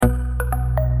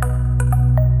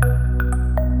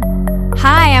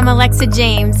I'm Alexa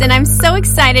James, and I'm so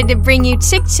excited to bring you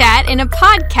Chick Chat in a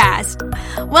podcast.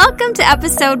 Welcome to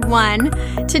episode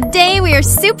 1. Today we are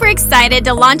super excited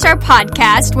to launch our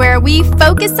podcast where we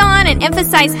focus on and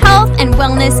emphasize health and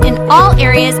wellness in all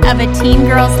areas of a teen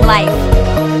girl's life.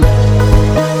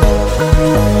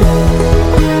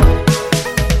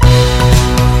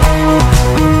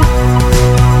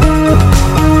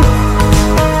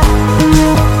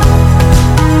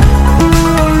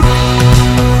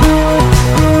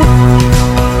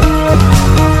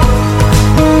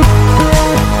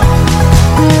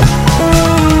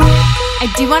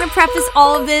 I want to preface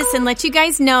all of this and let you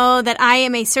guys know that I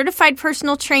am a certified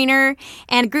personal trainer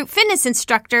and group fitness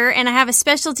instructor, and I have a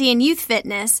specialty in youth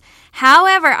fitness.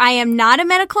 However, I am not a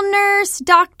medical nurse,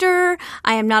 doctor.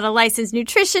 I am not a licensed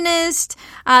nutritionist.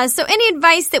 So any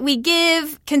advice that we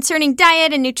give concerning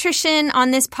diet and nutrition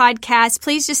on this podcast,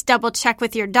 please just double check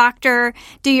with your doctor.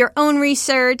 Do your own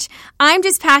research. I'm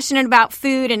just passionate about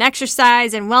food and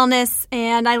exercise and wellness,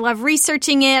 and I love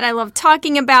researching it. I love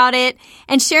talking about it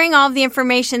and sharing all of the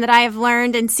information that I have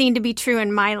learned and seen to be true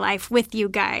in my life with you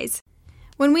guys.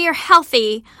 When we are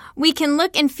healthy, we can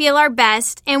look and feel our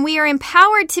best, and we are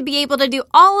empowered to be able to do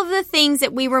all of the things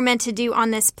that we were meant to do on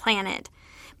this planet.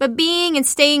 But being and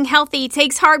staying healthy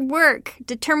takes hard work,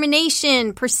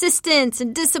 determination, persistence,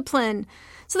 and discipline.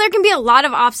 So there can be a lot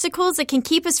of obstacles that can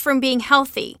keep us from being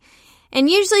healthy. And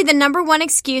usually the number one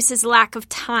excuse is lack of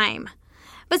time.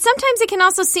 But sometimes it can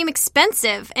also seem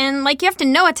expensive, and like you have to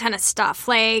know a ton of stuff,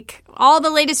 like all the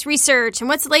latest research and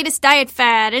what's the latest diet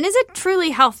fad, and is it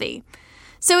truly healthy?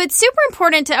 So it's super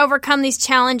important to overcome these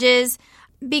challenges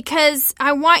because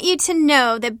I want you to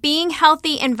know that being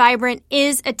healthy and vibrant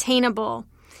is attainable.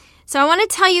 So I want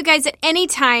to tell you guys that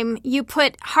anytime you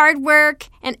put hard work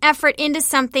and effort into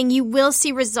something, you will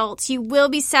see results. You will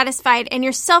be satisfied, and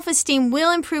your self-esteem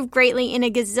will improve greatly in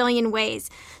a gazillion ways.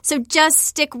 So just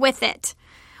stick with it.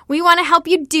 We want to help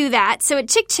you do that. So at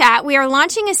Chick Chat, we are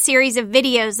launching a series of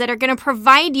videos that are going to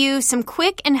provide you some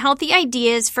quick and healthy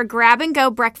ideas for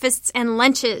grab-and-go breakfasts and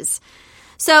lunches.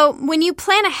 So when you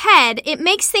plan ahead, it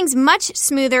makes things much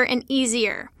smoother and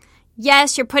easier.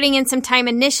 Yes, you're putting in some time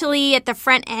initially at the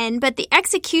front end, but the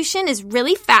execution is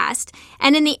really fast.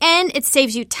 And in the end, it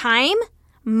saves you time,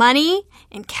 money,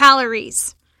 and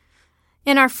calories.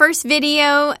 In our first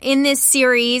video in this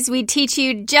series, we teach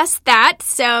you just that.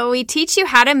 So we teach you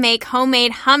how to make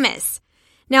homemade hummus.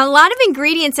 Now, a lot of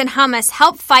ingredients in hummus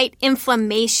help fight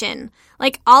inflammation,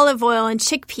 like olive oil and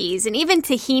chickpeas, and even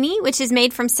tahini, which is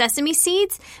made from sesame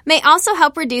seeds, may also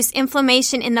help reduce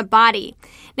inflammation in the body.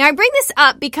 Now, I bring this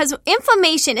up because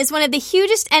inflammation is one of the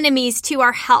hugest enemies to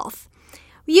our health.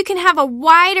 You can have a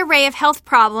wide array of health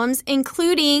problems,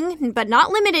 including, but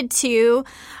not limited to,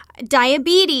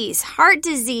 diabetes, heart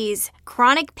disease,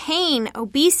 chronic pain,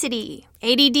 obesity,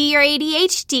 ADD or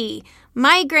ADHD,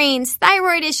 migraines,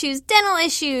 thyroid issues, dental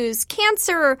issues,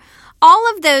 cancer, all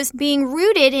of those being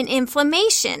rooted in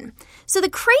inflammation. So the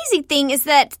crazy thing is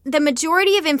that the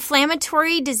majority of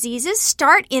inflammatory diseases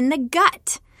start in the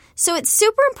gut. So it's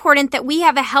super important that we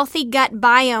have a healthy gut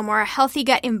biome or a healthy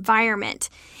gut environment.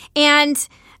 And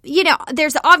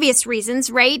there's obvious reasons,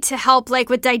 right, to help like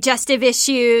with digestive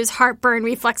issues, heartburn,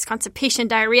 reflux, constipation,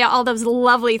 diarrhea, all those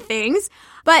lovely things.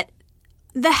 But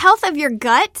the health of your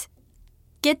gut,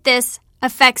 get this,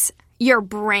 affects your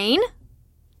brain,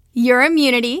 your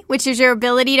immunity, which is your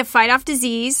ability to fight off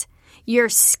disease, your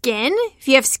skin. If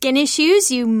you have skin issues,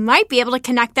 you might be able to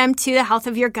connect them to the health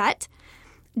of your gut.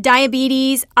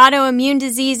 Diabetes, autoimmune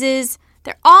diseases,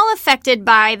 they're all affected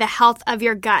by the health of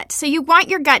your gut. So you want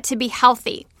your gut to be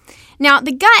healthy. Now,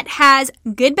 the gut has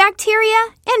good bacteria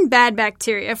and bad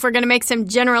bacteria, if we're going to make some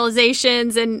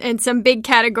generalizations and some big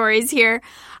categories here.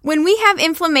 When we have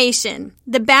inflammation,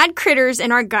 the bad critters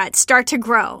in our gut start to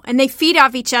grow, and they feed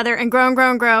off each other and grow and grow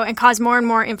and grow and cause more and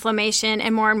more inflammation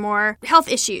and more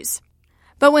health issues.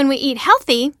 But when we eat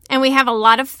healthy and we have a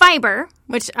lot of fiber,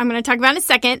 which I'm going to talk about in a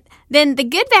second, then the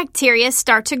good bacteria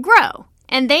start to grow,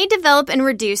 and they develop and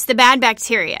reduce the bad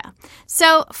bacteria.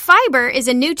 So fiber is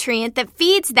a nutrient that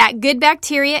feeds that good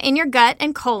bacteria in your gut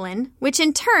and colon, which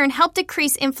in turn help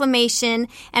decrease inflammation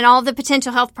and all the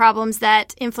potential health problems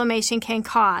that inflammation can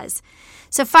cause.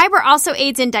 So fiber also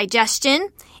aids in digestion.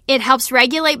 It helps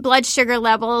regulate blood sugar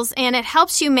levels, and it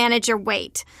helps you manage your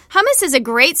weight. Hummus is a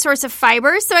great source of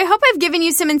fiber, so I hope I've given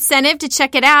you some incentive to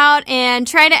check it out and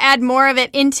try to add more of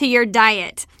it into your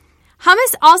diet.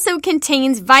 Hummus also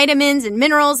contains vitamins and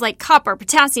minerals like copper,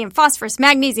 potassium, phosphorus,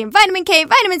 magnesium, vitamin K,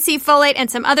 vitamin C, folate,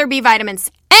 and some other B vitamins.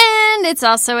 And it's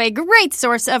also a great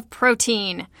source of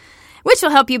protein. which will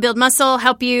help you build muscle,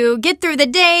 help you get through the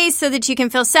day so that you can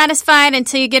feel satisfied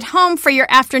until you get home for your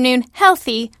afternoon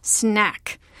healthy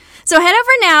snack. So head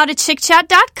over now to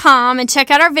chickchat.com and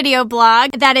check out our video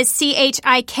blog. That is CHIKCHAT.com,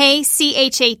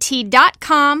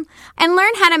 and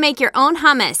learn how to make your own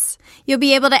hummus. You'll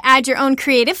be able to add your own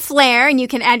creative flair, and you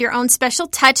can add your own special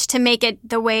touch to make it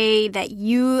the way that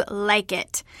you like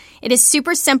it. It is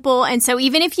super simple, and so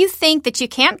even if you think that you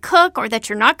can't cook or that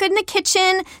you're not good in the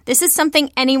kitchen, this is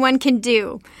something anyone can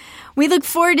do. We look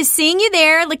forward to seeing you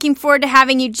there. Looking forward to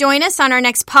having you join us on our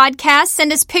next podcast.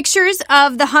 Send us pictures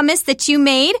of the hummus that you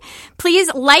made.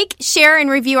 Please like, share, and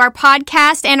review our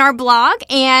podcast and our blog,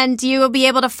 and you will be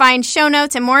able to find show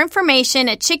notes and more information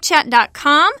at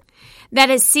chickchat.com. That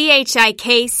is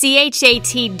CHIKCHAT.com.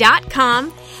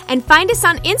 And find us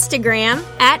on Instagram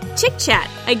at chickchat.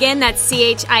 Again, that's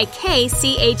CHIKCHAT.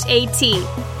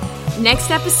 Next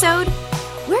episode,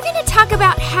 we're going to talk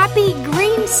about happy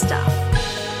green stuff.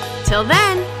 Till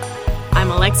then,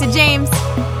 I'm Alexa James.